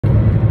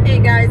Hey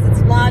guys,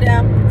 it's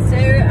Vlada.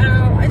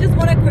 So I just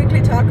want to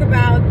quickly talk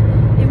about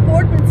the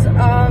importance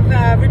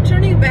of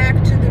returning back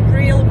to the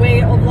real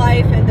way of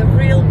life and the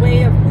real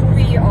way of who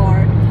we are.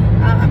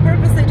 I'm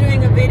purposely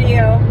doing a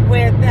video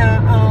with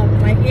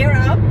my hair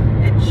up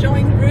and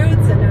showing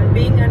roots and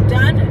being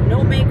undone and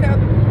no makeup.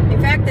 In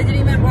fact, I didn't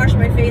even wash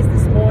my face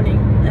this morning.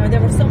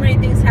 There were so many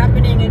things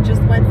happening, it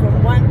just went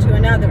from one to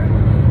another.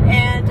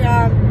 And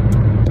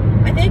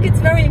I think it's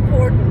very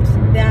important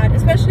that,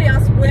 especially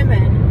us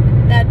women,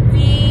 that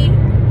we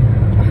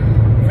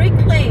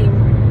reclaim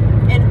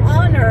and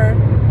honor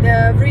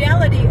the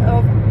reality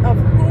of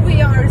who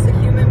we are as a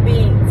human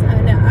beings.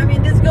 And I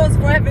mean, this goes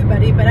for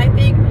everybody, but I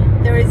think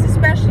there is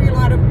especially a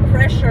lot of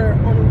pressure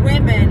on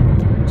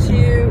women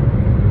to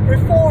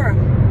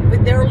perform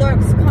with their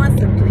looks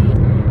constantly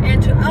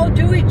and to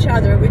outdo each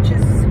other, which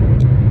is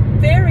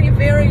very,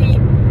 very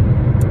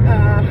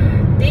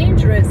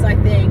dangerous, I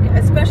think,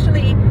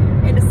 especially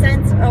in the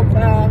sense of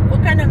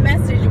what kind of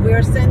message we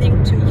are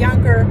sending to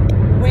younger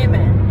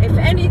women. If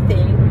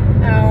anything,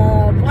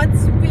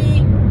 once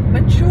we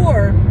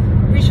mature,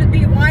 we should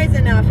be wise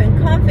enough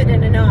and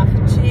confident enough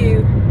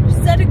to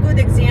set a good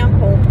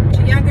example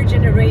to younger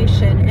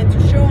generation and to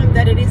show them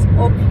that it is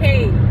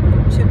okay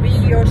to be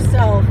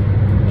yourself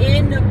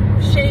in the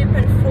shape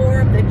and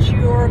form that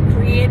your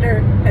creator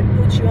had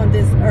put you on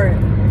this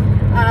earth.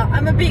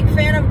 I'm a big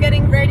fan of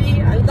getting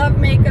ready. I love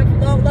makeup,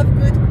 love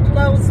good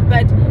clothes,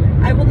 but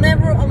I will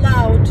never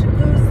allow to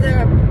lose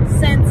the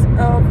sense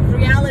of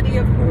reality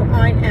of who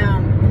I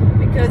am,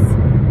 because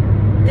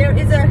there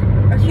is a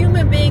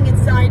human being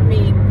inside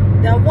me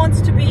that wants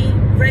to be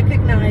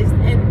recognized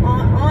and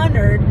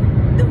honored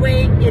the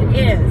way it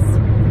is.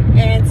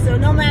 And so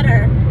no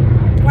matter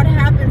what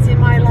happens in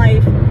my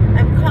life,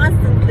 I'm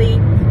constantly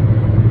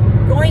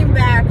going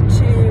back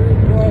to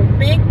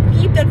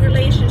keep that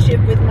relationship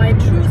with my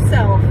true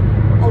self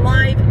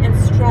alive and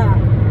strong.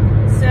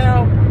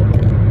 So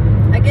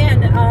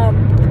again,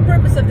 the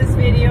purpose of this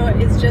video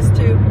is just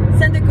to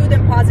send a good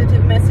and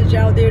positive message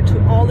out there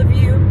to all of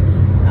you,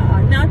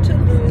 not to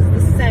lose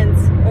the sense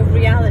of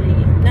reality,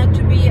 not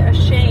to be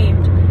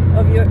ashamed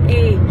of your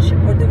age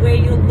or the way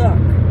you look,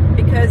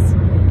 because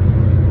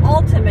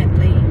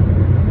ultimately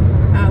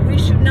we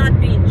should not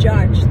be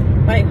judged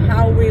by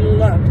how we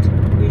looked.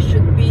 We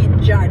should be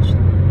judged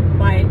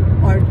by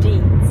our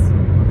deeds.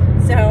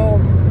 So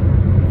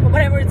for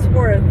whatever it's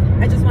worth,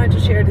 I just wanted to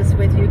share this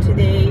with you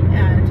today,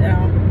 and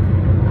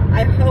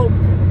I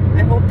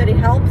hope that it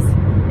helps,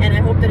 and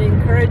I hope that it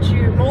encourages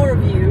you, more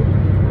of you,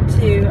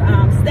 to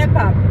step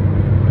up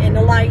in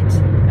the light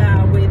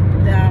with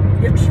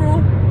your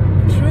true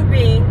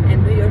being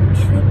and your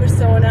true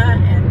persona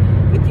and